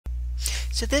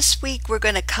So this week we're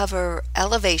going to cover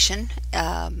elevation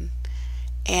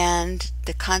and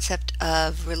the concept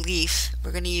of relief.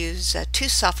 We're going to use two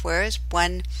softwares,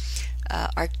 one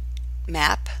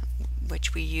ArcMap,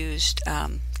 which we used a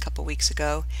couple weeks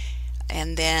ago,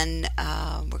 and then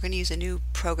we're going to use a new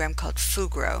program called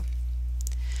Fugro.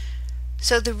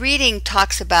 So the reading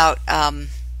talks about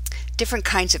different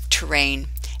kinds of terrain,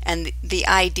 and the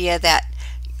idea that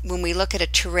when we look at a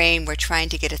terrain, we're trying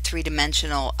to get a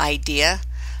three-dimensional idea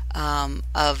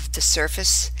of the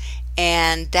surface,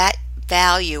 and that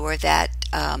value, or that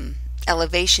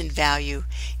elevation value,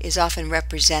 is often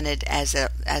represented as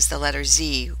the letter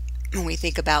Z. When we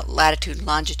think about latitude and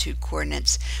longitude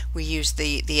coordinates, we use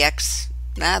the X,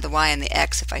 the Y and the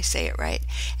X if I say it right,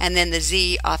 and then the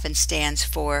Z often stands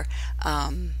for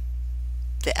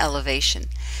the elevation.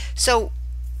 So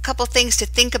a couple things to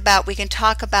think about. We can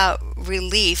talk about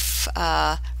relief,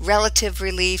 relative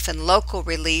relief and local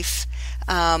relief.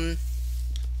 I'm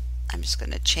just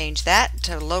going to change that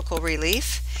to local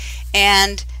relief,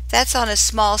 and that's on a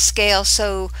small scale.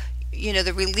 So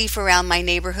the relief around my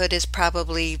neighborhood is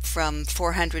probably from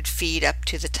 400 feet up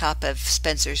to the top of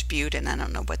Spencer's Butte, and I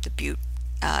don't know what the Butte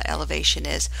elevation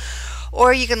is.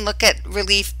 Or you can look at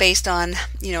relief based on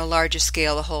a larger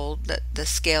scale, the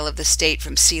scale of the state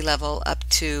from sea level up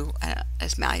to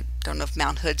I don't know if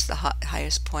Mount Hood's the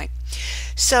highest point.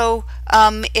 So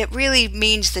it really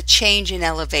means the change in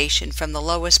elevation from the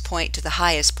lowest point to the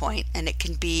highest point, and it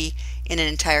can be in an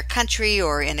entire country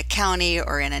or in a county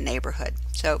or in a neighborhood.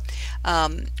 So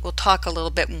we'll talk a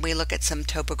little bit when we look at some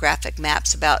topographic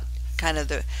maps about kind of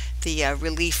the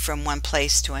relief from one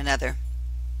place to another.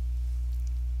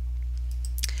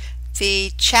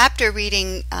 The chapter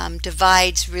reading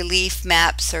divides relief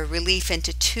maps or relief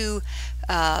into two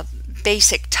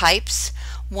basic types.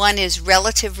 One is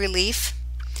relative relief,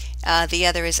 the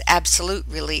other is absolute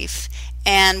relief.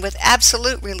 And with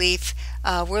absolute relief,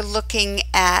 we're looking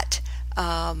at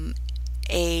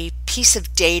a piece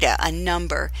of data, a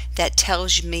number that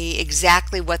tells me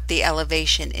exactly what the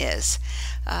elevation is.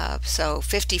 So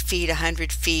 50 feet,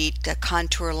 100 feet, a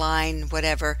contour line,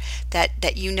 whatever,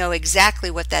 that you know exactly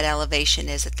what that elevation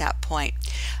is at that point.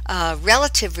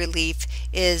 Relative relief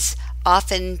is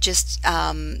often just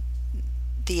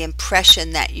the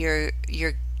impression that you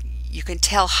can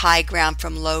tell high ground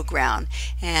from low ground,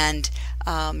 and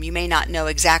you may not know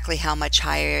exactly how much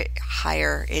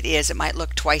higher it is. It might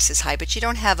look twice as high, but you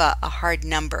don't have a hard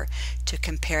number to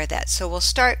compare that. So we'll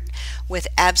start with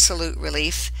absolute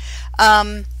relief.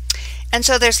 And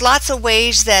so there's lots of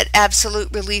ways that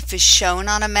absolute relief is shown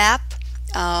on a map.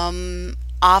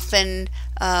 Often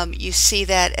you see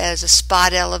that as a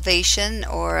spot elevation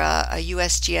or a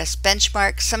USGS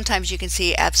benchmark. Sometimes you can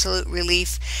see absolute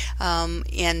relief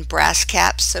in brass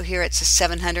caps. So here it's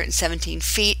 717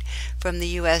 feet from the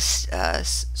US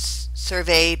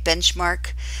survey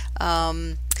benchmark.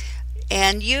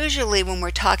 And usually when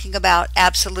we're talking about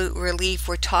absolute relief,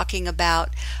 we're talking about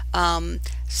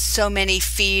so many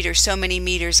feet or so many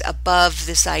meters above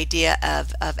this idea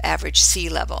of average sea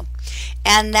level.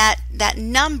 And that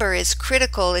number is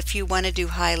critical if you want to do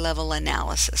high-level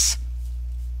analysis.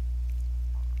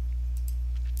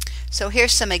 So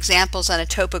here's some examples on a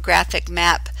topographic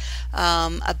map.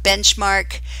 A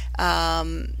benchmark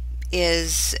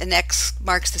is an X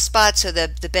marks the spot, so the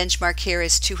benchmark here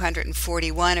is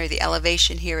 241, or the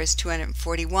elevation here is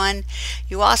 241.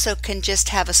 You also can just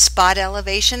have a spot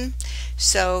elevation.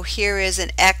 So here is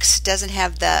an X, doesn't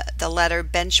have the letter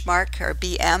benchmark or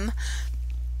BM.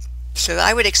 So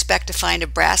I would expect to find a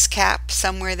brass cap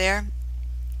somewhere there.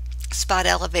 Spot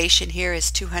elevation here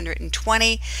is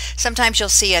 220. Sometimes you'll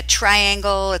see a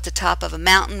triangle at the top of a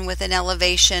mountain with an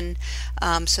elevation.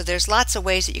 So there's lots of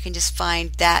ways that you can just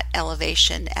find that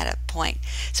elevation at a point.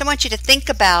 So I want you to think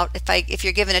about, if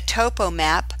you're given a topo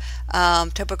map,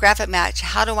 topographic map,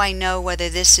 how do I know whether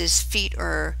this is feet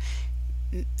or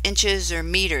inches or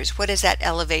meters? What is that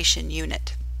elevation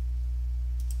unit?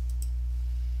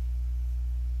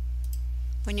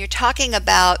 When you're talking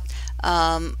about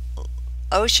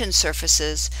ocean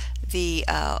surfaces, the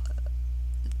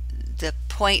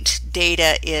point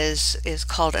data is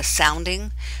called a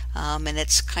sounding, and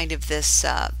it's kind of this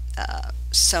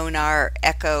sonar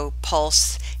echo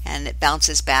pulse, and it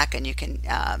bounces back, and you can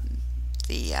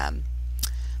the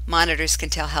monitors can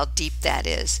tell how deep that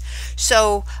is.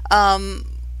 So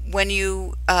when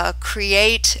you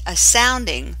create a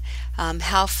sounding,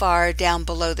 how far down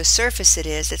below the surface it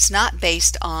is, it's not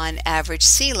based on average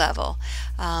sea level.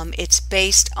 It's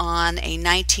based on a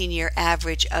 19-year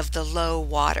average of the low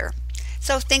water.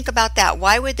 So think about that.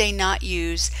 Why would they not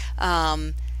use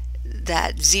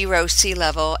that zero sea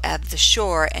level at the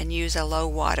shore and use a low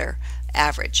water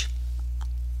average.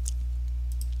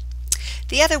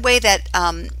 The other way that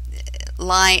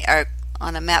line or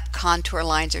on a map contour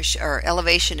lines or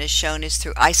elevation is shown is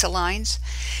through isolines.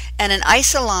 And an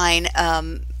isoline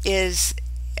is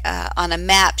on a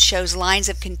map shows lines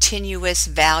of continuous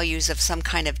values of some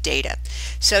kind of data.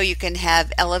 So you can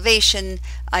have elevation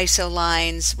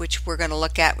isolines, which we're going to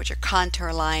look at, which are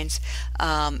contour lines,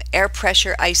 air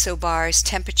pressure isobars,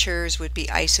 temperatures would be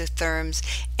isotherms,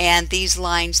 and these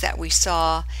lines that we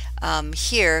saw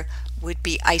here would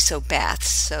be isobaths,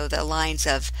 so the lines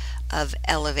of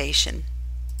elevation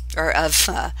or of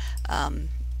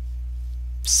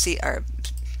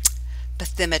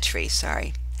bathymetry,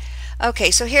 sorry.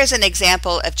 Okay, so here's an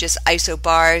example of just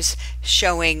isobars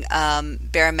showing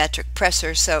barometric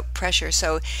pressure. So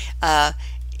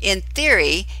in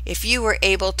theory, if you were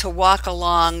able to walk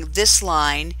along this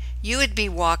line, you would be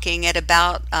walking at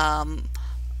about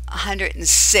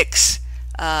 106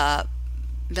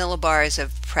 millibars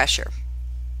of pressure.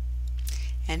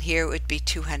 And here it would be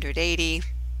 280,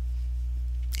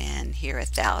 and here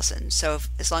 1,000. So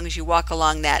as long as you walk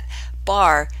along that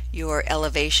bar, your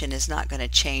elevation is not going to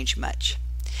change much.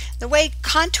 The way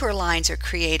contour lines are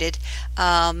created,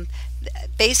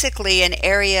 basically an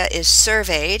area is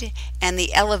surveyed and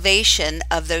the elevation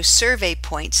of those survey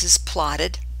points is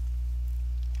plotted.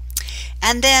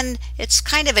 And then it's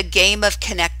kind of a game of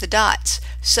connect the dots.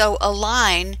 So a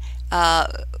line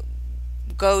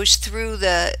goes through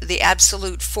the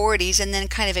absolute 40s and then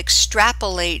kind of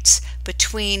extrapolates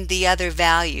between the other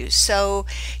values. So,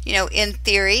 you know, in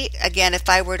theory, again, if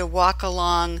I were to walk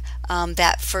along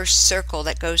that first circle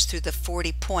that goes through the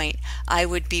 40 point, I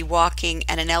would be walking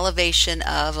at an elevation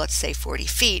of, let's say, 40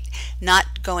 feet,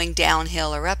 not going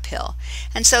downhill or uphill.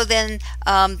 And so then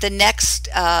the next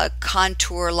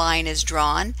contour line is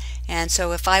drawn. And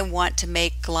so if I want to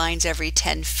make lines every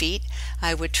 10 feet,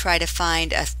 I would try to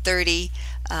find a 30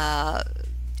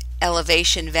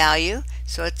 elevation value.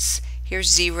 So here's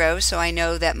 0, so I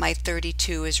know that my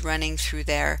 32 is running through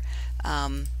there.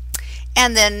 And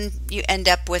then you end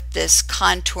up with this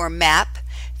contour map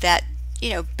that, you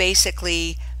know,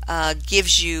 basically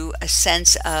gives you a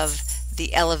sense of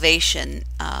the elevation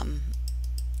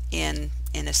in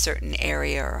a certain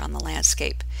area or on the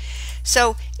landscape.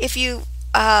 So if you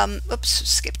oops,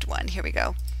 skipped one, here we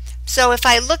go. So if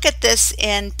I look at this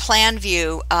in plan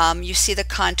view, you see the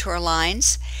contour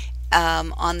lines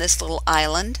on this little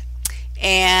island.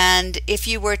 And if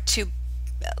you were to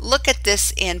look at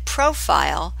this in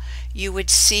profile, you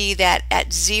would see that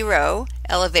at 0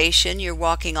 elevation, you're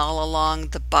walking all along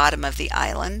the bottom of the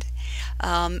island.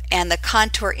 And the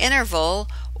contour interval,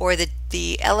 or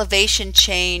the elevation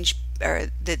change, or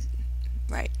the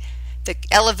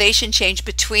elevation change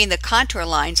between the contour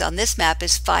lines on this map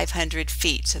is 500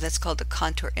 feet. So that's called the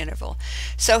contour interval.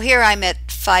 So here I'm at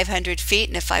 500 feet,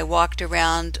 and if I walked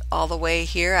around all the way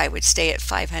here, I would stay at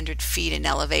 500 feet in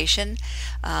elevation.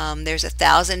 There's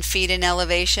 1,000 feet in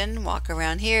elevation. Walk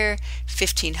around here,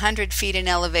 1,500 feet in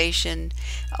elevation,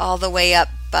 all the way up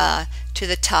to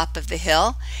the top of the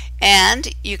hill.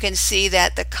 And you can see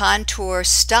that the contour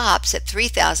stops at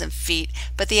 3,000 feet,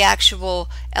 but the actual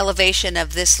elevation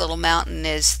of this little mountain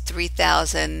is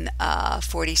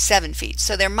 3,047 feet.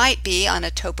 So there might be on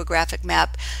a topographic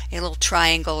map a little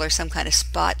triangle or some kind of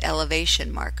spot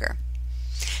elevation marker.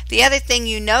 The other thing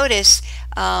you notice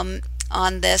on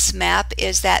this map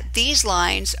is that these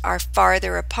lines are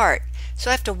farther apart.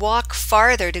 So I have to walk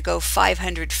farther to go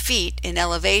 500 feet in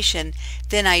elevation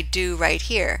than I do right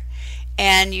here.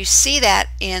 And you see that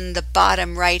in the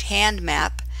bottom right hand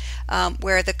map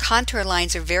where the contour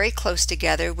lines are very close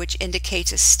together, which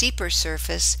indicates a steeper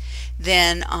surface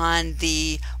than on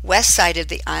the west side of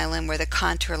the island where the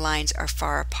contour lines are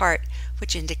far apart,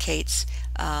 which indicates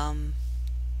a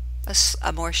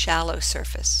more shallow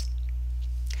surface.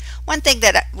 One thing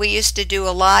that we used to do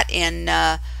a lot in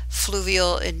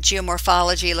fluvial and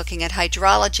geomorphology, looking at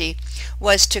hydrology,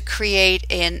 was to create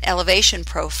an elevation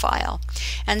profile.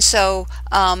 And so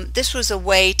this was a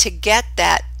way to get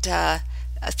that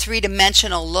a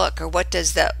three-dimensional look, or what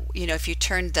does the, you know, if you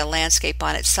turned the landscape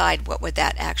on its side, what would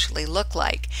that actually look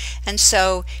like? And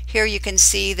so here you can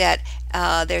see that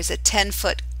there's a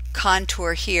 10-foot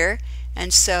contour here,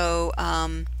 and so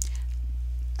I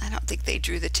don't think they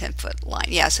drew the 10-foot line.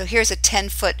 Yeah, so here's a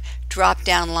 10-foot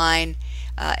drop-down line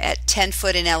at 10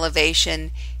 foot in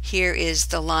elevation. Here is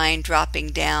the line dropping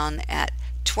down at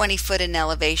 20 foot in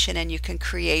elevation, and you can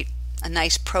create a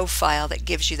nice profile that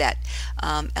gives you that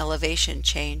elevation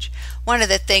change. One of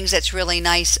the things that's really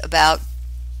nice about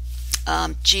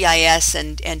GIS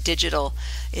and digital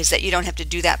is that you don't have to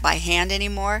do that by hand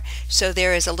anymore. So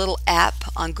there is a little app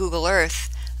on Google Earth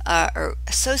or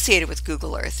associated with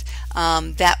Google Earth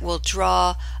that will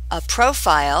draw a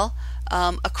profile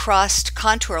across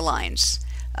contour lines.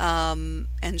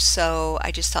 And so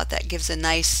I just thought that gives a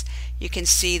nice, you can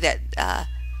see that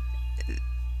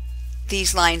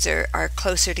these lines are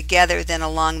closer together than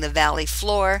along the valley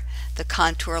floor. The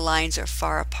contour lines are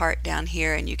far apart down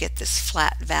here, and you get this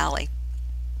flat valley.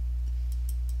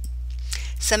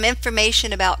 Some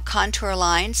information about contour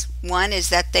lines. One is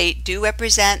that they do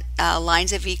represent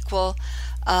lines of equal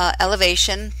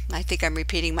elevation. I think I'm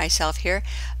repeating myself here.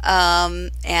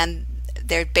 And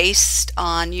they're based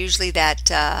on usually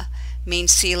that mean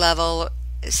sea level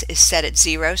is set at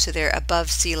 0, so they're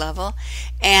above sea level.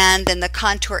 And then the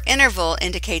contour interval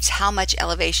indicates how much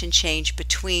elevation change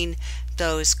between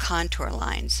those contour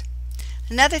lines.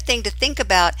 Another thing to think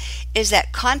about is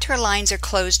that contour lines are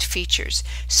closed features.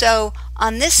 So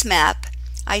on this map,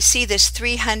 I see this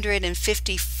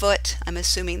 350 foot, I'm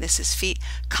assuming this is feet,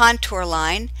 contour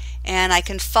line, and I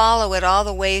can follow it all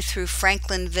the way through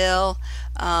Franklinville,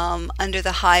 under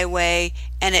the highway,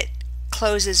 and it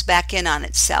closes back in on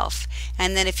itself.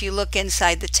 And then if you look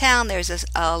inside the town, there's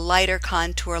a lighter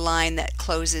contour line that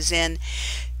closes in.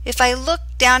 If I look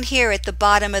down here at the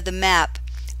bottom of the map,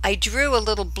 I drew a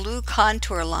little blue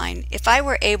contour line. If I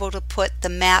were able to put the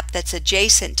map that's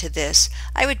adjacent to this,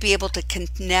 I would be able to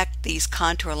connect these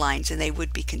contour lines and they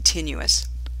would be continuous.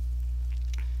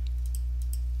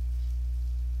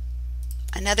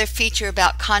 Another feature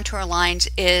about contour lines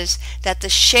is that the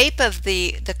shape of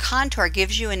the contour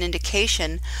gives you an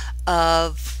indication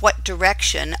of what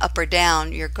direction, up or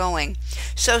down, you're going.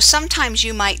 So sometimes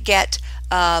you might get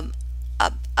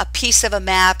a piece of a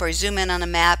map or zoom in on a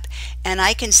map, and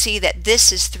I can see that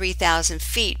this is 3,000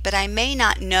 feet, but I may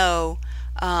not know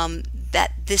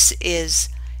that this is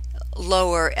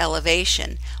lower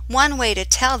elevation. One way to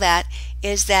tell that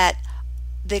is that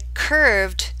the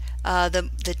curved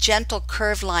the gentle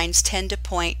curved lines tend to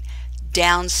point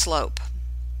downslope.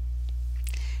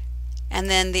 And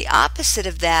then the opposite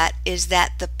of that is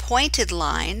that the pointed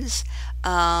lines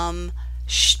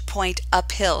point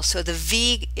uphill. So the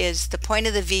point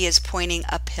of the V is pointing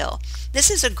uphill. This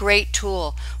is a great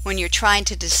tool when you're trying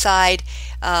to decide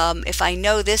if I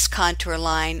know this contour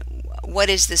line, what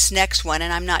is this next one,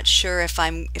 and I'm not sure if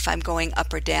I'm going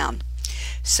up or down.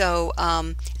 So,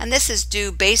 and this is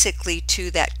due basically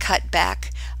to that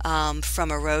cutback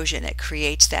from erosion. It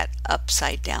creates that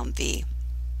upside down V.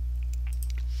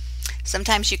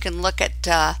 Sometimes you can look at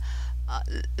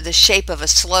the shape of a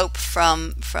slope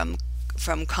from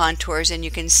contours, and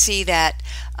you can see that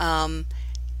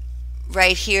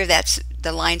right here,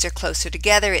 the lines are closer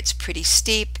together. It's pretty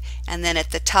steep, and then at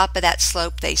the top of that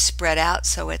slope they spread out,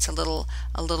 so it's a little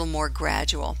more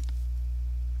gradual.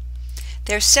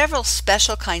 There are several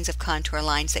special kinds of contour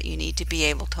lines that you need to be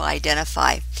able to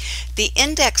identify. The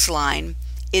index line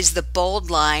is the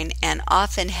bold line and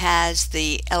often has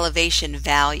the elevation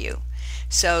value.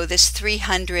 So this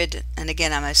 300, and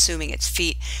again I'm assuming it's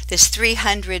feet, this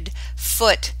 300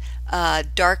 foot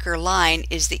darker line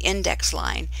is the index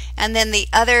line. And then the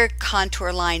other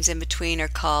contour lines in between are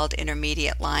called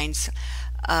intermediate lines.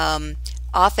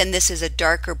 Often this is a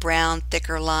darker brown,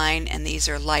 thicker line, and these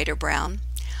are lighter brown.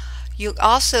 You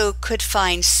also could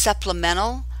find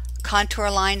supplemental contour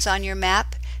lines on your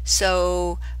map.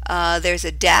 So there's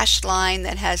a dashed line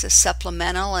that has a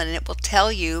supplemental, and it will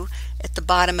tell you at the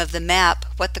bottom of the map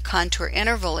what the contour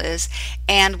interval is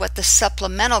and what the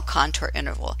supplemental contour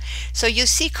interval. So you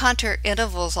see contour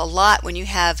intervals a lot when you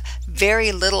have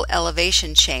very little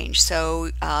elevation change. So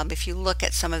if you look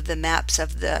at some of the maps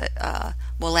of the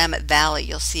Willamette Valley,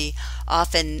 you'll see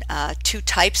often two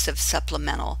types of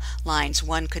supplemental lines.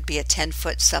 One could be a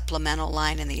 10-foot supplemental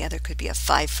line and the other could be a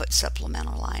 5-foot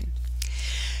supplemental line.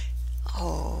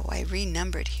 Oh, I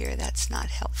renumbered here. That's not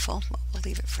helpful. We'll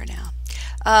leave it for now.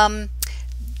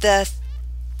 The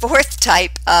fourth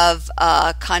type of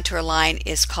contour line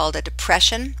is called a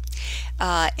depression.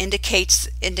 Indicates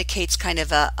kind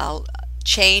of a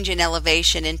change in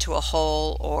elevation into a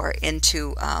hole or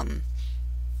into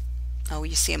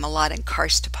you see them a lot in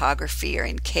karst topography or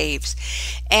in caves.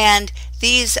 And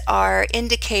these are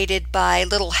indicated by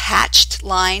little hatched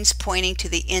lines pointing to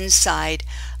the inside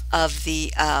of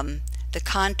the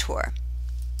contour.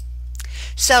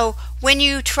 So when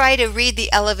you try to read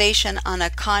the elevation on a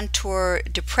contour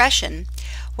depression,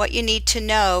 what you need to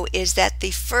know is that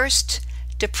the first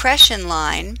depression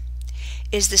line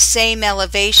is the same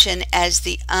elevation as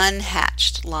the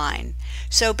unhatched line.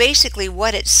 So basically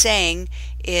what it's saying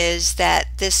is that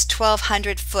this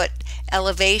 1,200 foot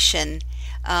elevation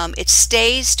it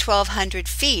stays 1,200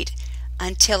 feet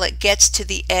until it gets to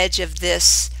the edge of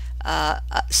this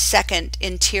second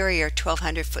interior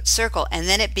 1,200-foot circle, and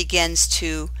then it begins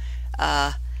to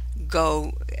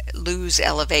lose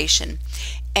elevation.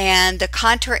 And the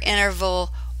contour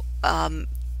interval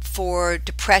for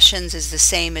depressions is the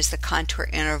same as the contour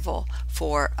interval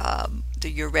for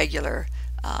your regular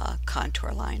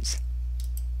contour lines.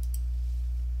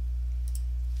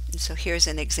 And so here's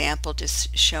an example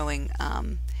just showing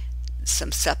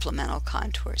some supplemental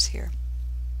contours here.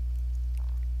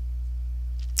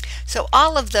 So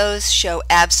all of those show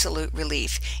absolute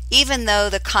relief. Even though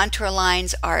the contour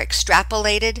lines are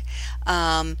extrapolated,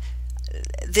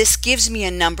 this gives me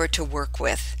a number to work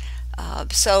with.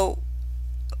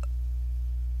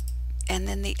 And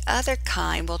then the other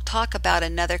kind, we'll talk about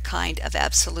another kind of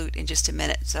absolute in just a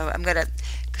minute. So I'm going to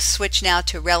switch now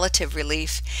to relative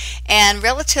relief. And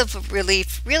relative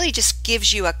relief really just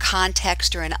gives you a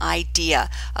context or an idea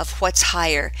of what's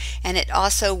higher. And it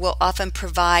also will often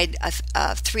provide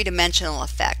a three-dimensional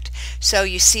effect. So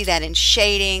you see that in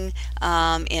shading,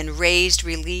 in raised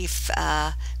relief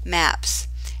maps.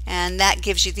 And that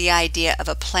gives you the idea of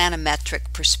a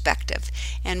planimetric perspective.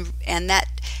 And that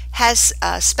has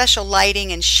special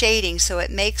lighting and shading, so it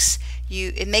makes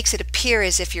it appear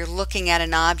as if you're looking at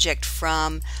an object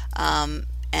from a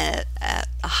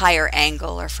higher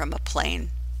angle or from a plane.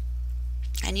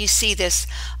 And you see this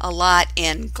a lot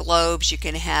in globes. You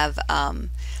can have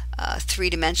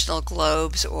three-dimensional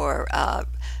globes or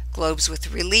globes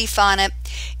with relief on it,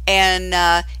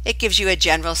 and it gives you a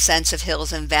general sense of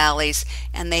hills and valleys,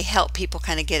 and they help people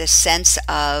kind of get a sense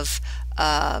of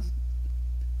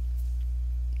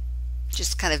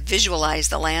just kind of visualize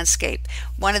the landscape.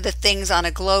 One of the things on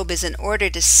a globe is, in order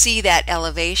to see that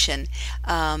elevation,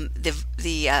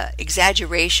 the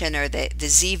exaggeration or the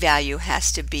Z value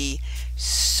has to be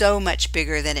so much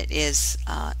bigger than it is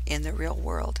in the real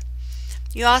world.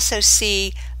 You also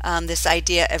see this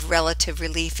idea of relative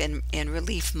relief in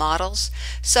relief models.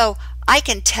 So I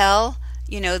can tell,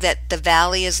 that the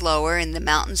valley is lower and the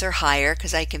mountains are higher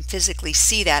because I can physically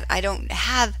see that. I don't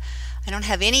have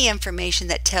any information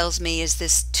that tells me, is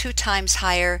this 2 times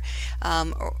higher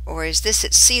or is this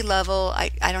at sea level?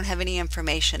 I don't have any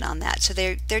information on that. So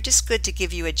they're just good to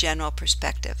give you a general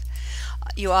perspective.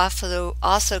 You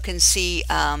also can see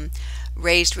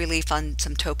raised relief on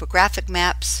some topographic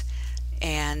maps,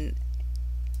 and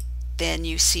then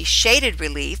you see shaded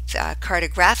relief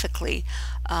cartographically,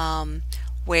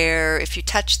 where if you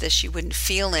touch this you wouldn't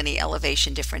feel any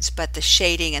elevation difference, but the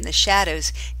shading and the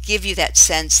shadows give you that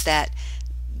sense that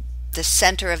the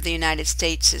center of the United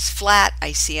States is flat.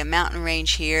 I see a mountain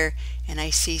range here, and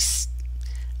I see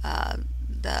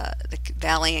the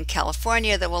valley in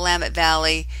California, the Willamette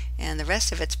Valley, and the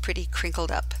rest of it's pretty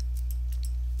crinkled up.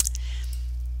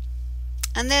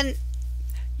 And then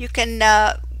you can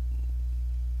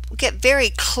get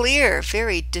very clear,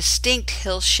 very distinct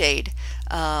hillshade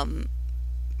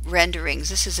renderings.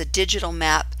 This is a digital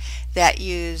map that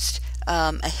used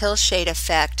a hillshade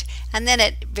effect, and then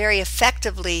it very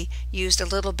effectively used a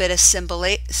little bit of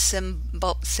symbology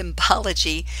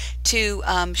to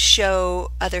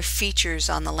show other features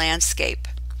on the landscape.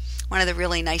 One of the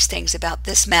really nice things about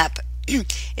this map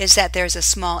is that there's a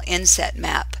small inset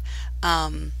map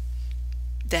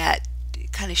that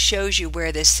kind of shows you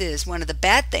where this is. One of the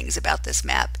bad things about this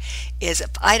map is if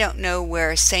I don't know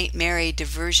where St. Mary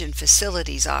diversion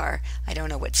facilities are, I don't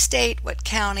know what state, what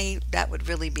county, that would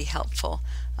really be helpful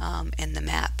in the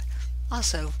map.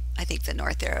 Also, I think the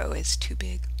north arrow is too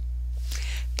big,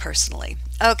 personally.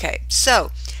 Okay,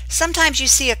 so sometimes you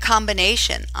see a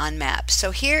combination on maps.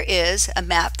 So here is a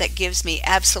map that gives me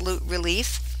absolute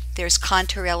relief. There's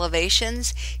contour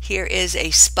elevations. Here is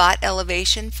a spot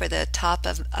elevation for the top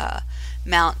of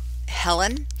Mount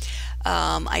Helen.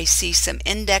 I see some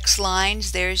index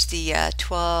lines. There's the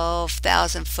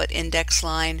 12,000 foot index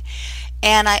line.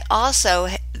 And I also,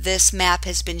 this map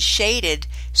has been shaded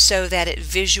so that it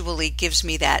visually gives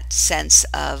me that sense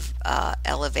of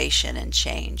elevation and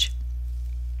change.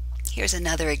 Here's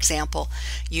another example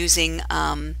using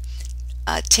a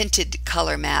tinted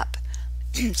color map.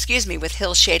 Excuse me, with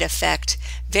hillshade effect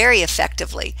very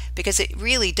effectively, because it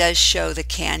really does show the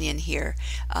canyon here,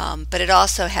 but it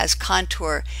also has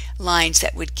contour lines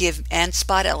that would give, and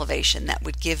spot elevation that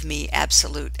would give me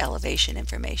absolute elevation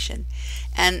information.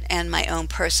 And my own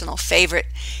personal favorite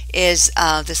is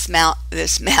this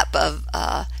map of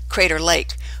Crater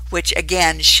Lake, which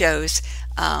again shows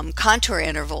contour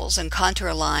intervals and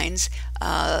contour lines.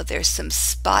 There's some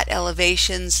spot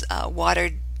elevations, water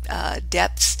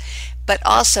depths, but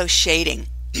also shading.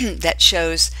 that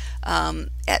shows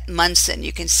at Munson,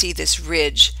 you can see this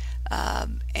ridge,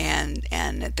 and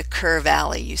at the Kerr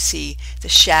Valley, you see the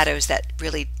shadows that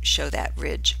really show that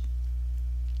ridge.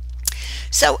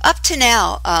 So up to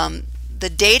now, the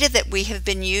data that we have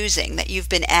been using, that you've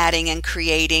been adding and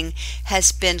creating,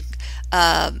 has been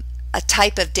a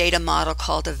type of data model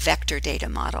called a vector data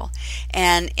model.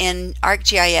 And in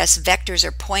ArcGIS, vectors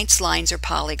are points, lines, or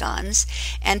polygons.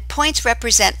 And points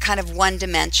represent kind of one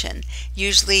dimension.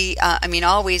 Usually, I mean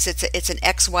always, it's an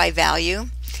XY value.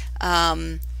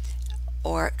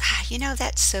 Or, you know,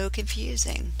 that's so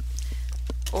confusing.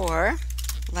 Or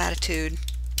latitude,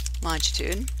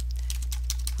 longitude,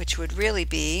 which would really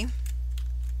be,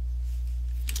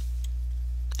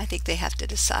 I think they have to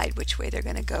decide which way they're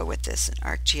going to go with this in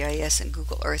ArcGIS and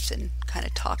Google Earth and kind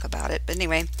of talk about it. But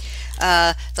anyway,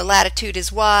 the latitude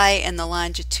is Y and the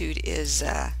longitude is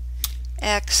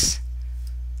X.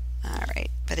 All right,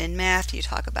 but in math you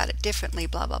talk about it differently,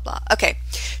 blah, blah, blah. Okay,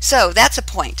 so that's a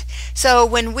point. So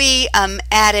when we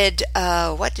added,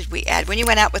 what did we add? When you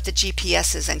went out with the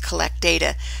GPSs and collected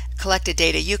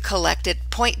data, you collected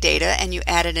point data and you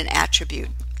added an attribute.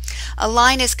 A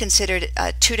line is considered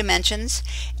 2 dimensions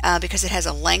because it has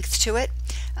a length to it,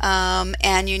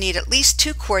 and you need at least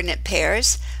 2 coordinate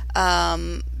pairs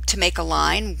to make a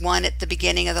line, one at the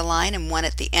beginning of the line and one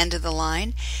at the end of the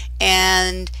line.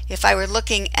 And if I were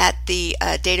looking at the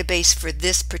database for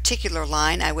this particular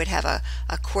line, I would have a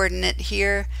coordinate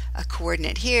here, a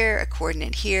coordinate here, a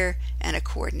coordinate here, and a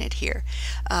coordinate here.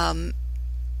 And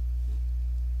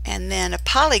then a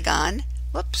polygon,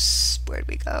 whoops, where'd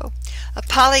we go? A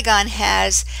polygon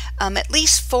has at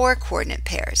least 4 coordinate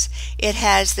pairs. It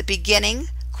has the beginning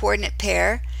coordinate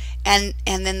pair, and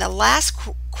then the last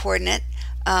coordinate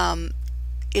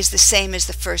is the same as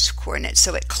the first coordinate,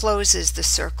 so it closes the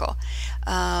circle.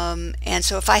 And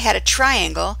so if I had a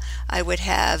triangle, I would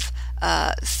have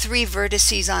 3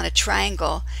 vertices on a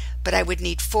triangle, but I would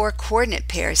need 4 coordinate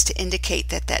pairs to indicate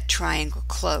that that triangle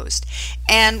closed.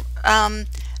 And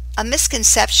a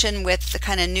misconception with the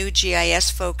kind of new GIS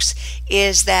folks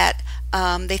is that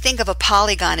they think of a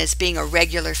polygon as being a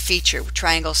regular feature,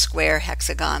 triangle, square,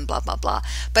 hexagon, blah, blah, blah.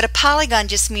 But a polygon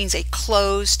just means a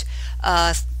closed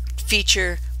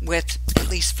feature with at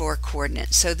least 4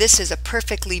 coordinates. So this is a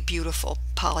perfectly beautiful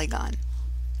polygon.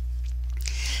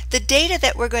 The data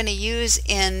that we're going to use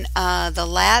in the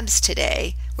labs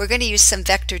today, we're going to use some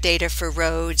vector data for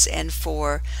roads and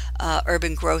for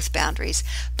urban growth boundaries.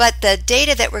 But the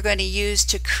data that we're going to use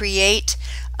to create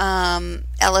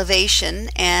elevation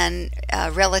and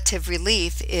relative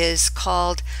relief is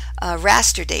called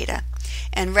raster data.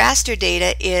 And raster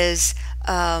data is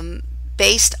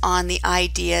based on the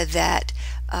idea that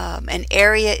an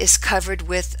area is covered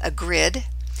with a grid,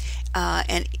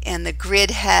 and the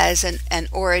grid has an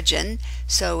origin,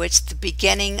 so it's the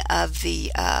beginning of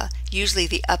the usually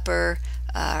the upper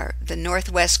the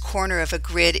northwest corner of a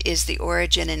grid is the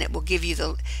origin, and it will give you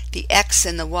the X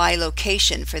and the Y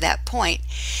location for that point.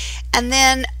 And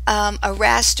then a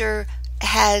raster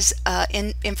has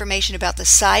information about the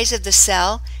size of the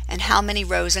cell and how many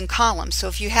rows and columns. So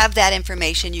if you have that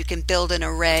information, you can build an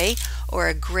array or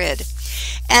a grid.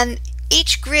 And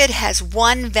each grid has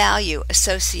one value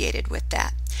associated with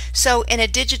that. So in a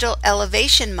digital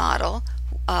elevation model,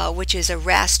 which is a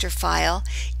raster file,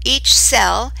 each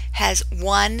cell has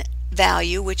one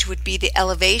value, which would be the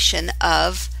elevation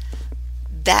of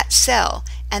that cell.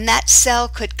 And that cell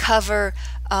could cover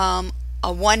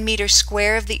a 1 meter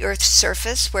square of the Earth's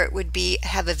surface, where it would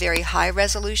have a very high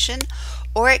resolution,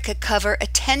 or it could cover a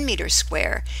 10 meter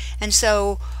square, and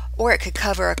so, or it could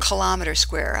cover a kilometer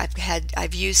square.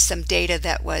 I've used some data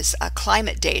that was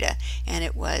climate data, and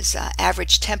it was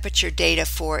average temperature data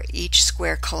for each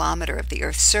square kilometer of the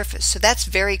Earth's surface. So that's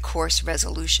very coarse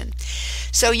resolution.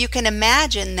 So you can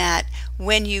imagine that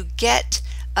when you get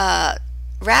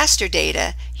raster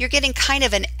data, you're getting kind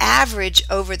of an average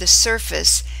over the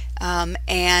surface,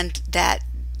 and that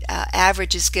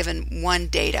average is given one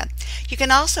data. You can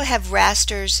also have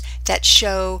rasters that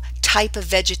show type of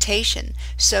vegetation,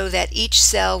 so that each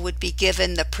cell would be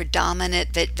given the predominant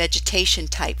vegetation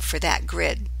type for that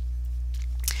grid.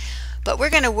 But we're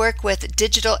going to work with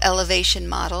digital elevation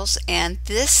models, and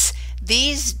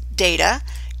these data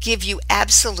give you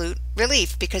absolute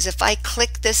relief, because if I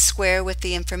click this square with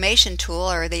the information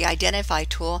tool or the identify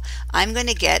tool, I'm going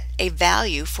to get a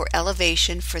value for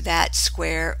elevation for that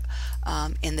square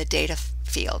in the data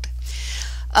field.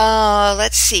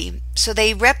 Let's see. So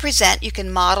they represent, you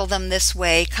can model them this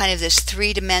way, kind of this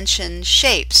 3-dimension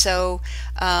shape. So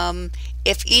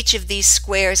if each of these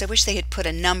squares, I wish they had put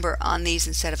a number on these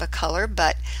instead of a color,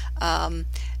 but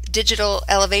digital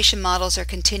elevation models are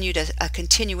a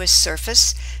continuous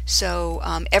surface, so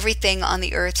everything on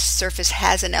the Earth's surface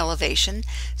has an elevation,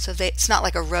 so it's not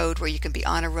like a road where you can be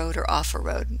on a road or off a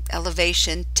road.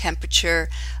 Elevation, temperature,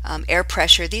 air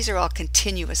pressure, these are all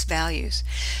continuous values.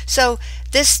 So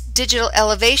this digital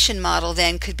elevation model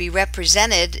then could be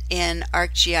represented in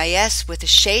ArcGIS with a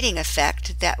shading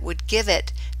effect that would give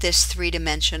it this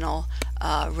three-dimensional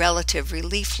relative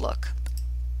relief look.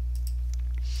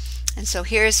 And so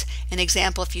here's an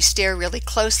example. If you stare really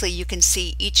closely, you can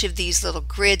see each of these little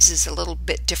grids is a little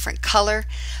bit different color.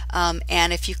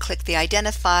 And if you click the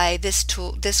identify, this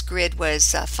grid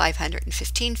was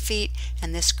 515 feet,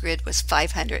 and this grid was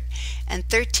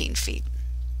 513 feet.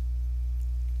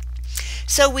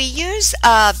 So we use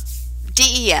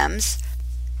DEMs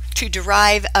to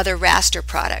derive other raster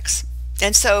products.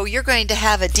 And so you're going to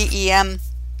have a DEM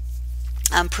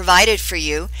provided for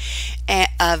you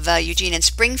of Eugene and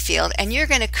Springfield, and you're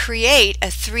going to create a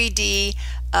 3D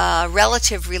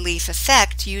relative relief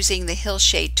effect using the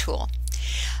Hillshade tool.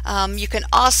 You can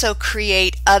also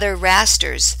create other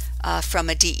rasters from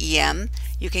a DEM.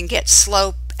 You can get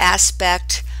slope,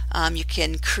 aspect, you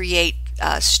can create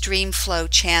stream flow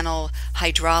channel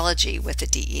hydrology with a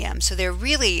DEM. So they're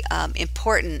really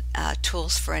important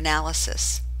tools for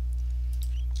analysis.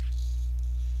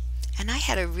 And I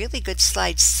had a really good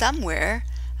slide somewhere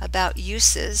about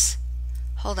uses.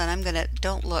 Hold on,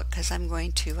 don't look, because I'm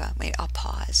going to, wait, I'll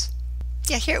pause.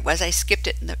 Yeah, here it was. I skipped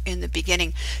it in the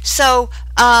beginning. So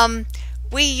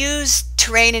we use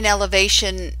terrain and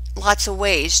elevation lots of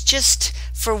ways. Just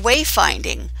for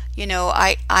wayfinding, you know,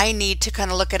 I need to kind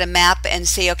of look at a map and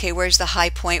say, okay, where's the high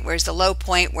point, where's the low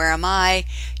point, where am I,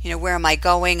 you know, where am I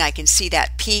going? I can see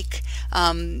that peak.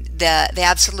 The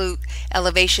absolute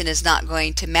elevation is not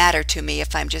going to matter to me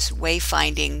if I'm just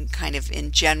wayfinding kind of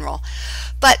in general.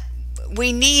 But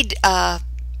we need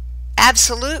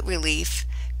absolute relief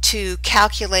to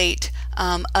calculate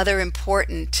other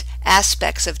important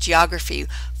aspects of geography,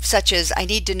 such as I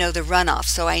need to know the runoff,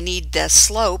 so I need the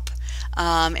slope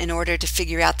in order to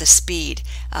figure out the speed.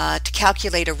 To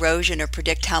calculate erosion or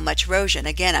predict how much erosion,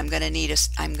 again, I'm going to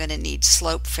need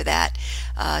slope for that.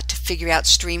 To figure out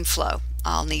stream flow,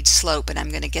 I'll need slope, and I'm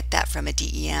going to get that from a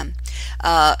DEM.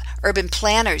 Urban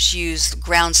planners use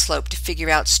ground slope to figure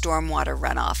out stormwater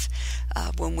runoff.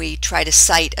 When we try to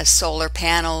site a solar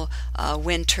panel,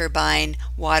 wind turbine,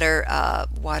 water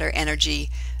energy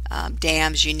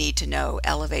dams, you need to know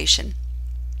elevation.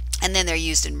 And then they're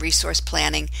used in resource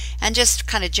planning and just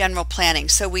kind of general planning.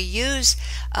 So we use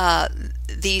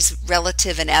these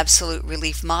relative and absolute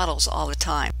relief models all the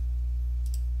time.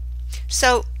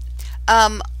 So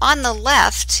on the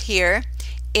left here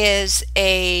is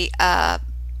a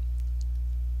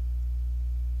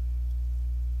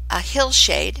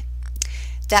hillshade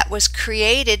that was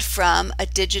created from a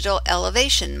digital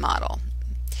elevation model.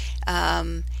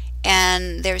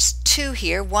 And there's two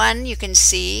here. One, you can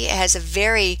see, has a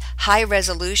very high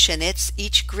resolution.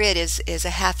 Each grid is a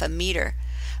half a meter.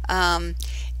 And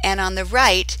on the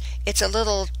right, it's a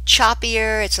little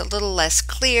choppier, it's a little less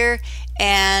clear,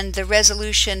 and the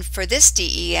resolution for this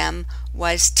DEM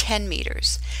was 10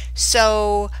 meters.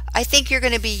 So I think you're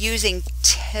going to be using,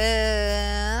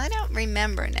 I don't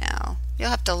remember now.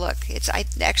 You'll have to look.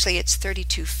 Actually it's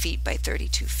 32 feet by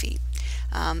 32 feet.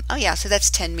 Oh yeah, so that's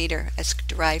 10 meter. It's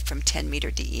derived from 10 meter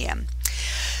DEM.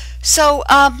 So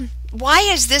why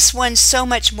is this one so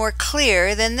much more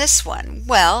clear than this one?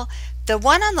 Well, the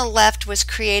one on the left was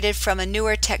created from a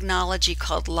newer technology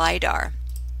called LiDAR.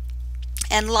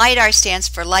 And LiDAR stands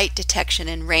for light detection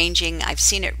and ranging. I've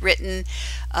seen it written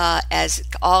as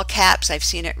all caps. I've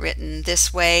seen it written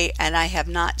this way, and I have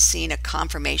not seen a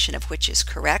confirmation of which is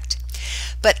correct.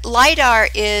 But LiDAR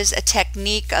is a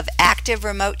technique of active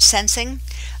remote sensing.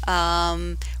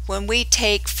 When we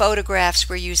take photographs,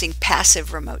 we're using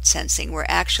passive remote sensing. We're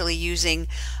actually using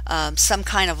some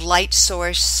kind of light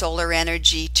source, solar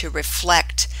energy, to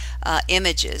reflect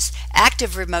images.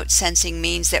 Active remote sensing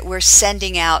means that we're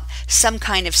sending out some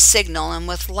kind of signal, and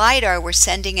with LiDAR we're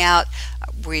sending out,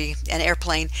 an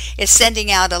airplane is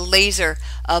sending out a laser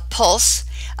pulse,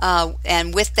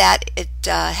 and with that it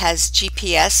has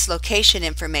GPS location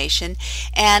information,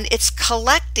 and it's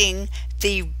collecting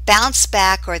the bounce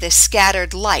back or the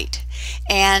scattered light.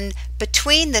 And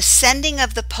between the sending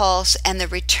of the pulse and the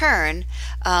return,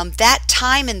 that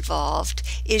time involved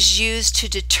is used to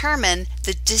determine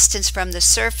the distance from the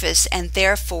surface and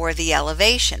therefore the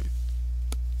elevation.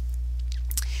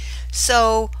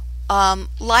 So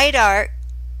LiDAR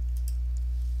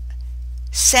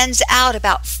sends out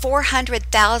about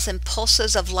 400,000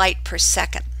 pulses of light per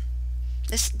second.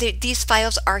 These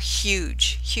files are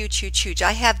huge, huge, huge, huge.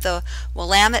 I have the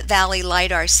Willamette Valley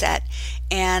LiDAR set,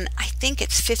 and I think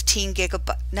it's 15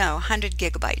 gigabytes, no, 100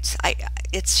 gigabytes.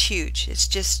 It's huge. It's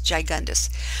just gigundous.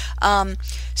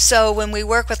 So when we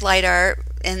work with LiDAR,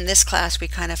 in this class we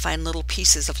kind of find little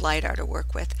pieces of LiDAR to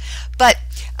work with. But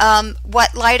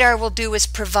what LiDAR will do is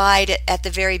provide at the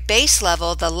very base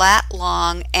level the lat,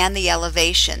 long, and the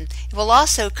elevation. It will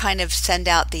also kind of send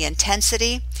out the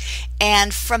intensity,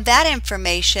 and from that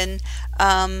information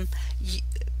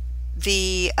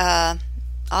the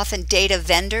often data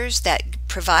vendors that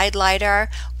provide LiDAR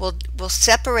will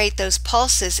separate those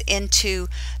pulses into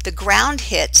the ground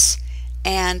hits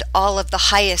and all of the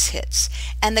highest hits.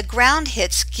 And the ground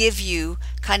hits give you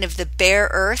kind of the bare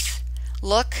earth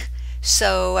look.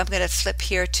 So I'm going to flip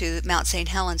here to Mount St.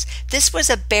 Helens. This was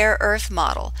a bare earth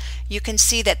model. You can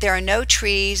see that there are no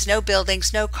trees, no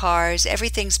buildings, no cars.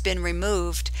 Everything's been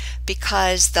removed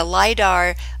because the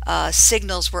LiDAR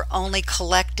signals were only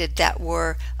collected that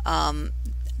were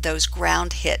those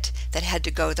ground hit that had to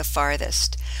go the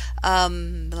farthest.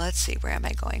 Let's see, where am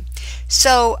I going?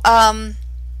 So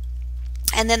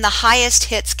and then the highest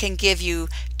hits can give you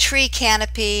tree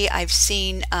canopy. I've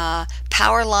seen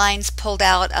power lines pulled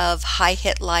out of high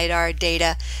hit LiDAR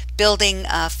data. Building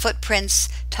footprints,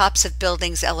 tops of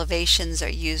buildings, elevations are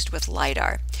used with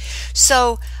LiDAR.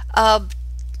 So the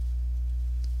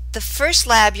first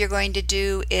lab you're going to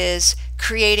do is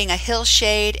creating a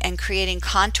hillshade and creating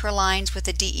contour lines with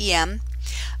a DEM.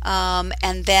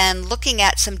 And then looking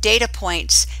at some data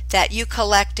points that you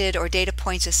collected or data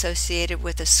points associated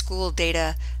with a school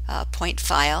data point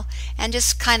file, and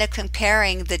just kind of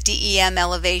comparing the DEM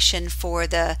elevation for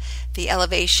the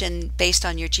elevation based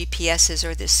on your GPSs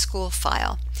or this school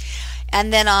file.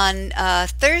 And then on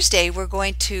Thursday we're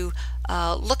going to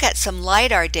look at some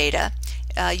LiDAR data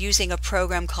using a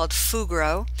program called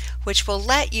Fugro, which will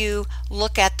let you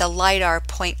look at the LiDAR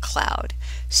point cloud.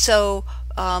 So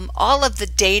all of the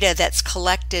data that's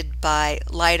collected by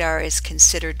LiDAR is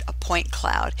considered a point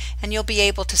cloud, and you'll be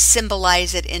able to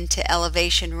symbolize it into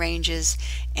elevation ranges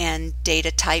and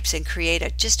data types and create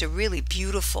just a really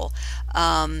beautiful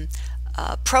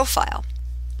profile.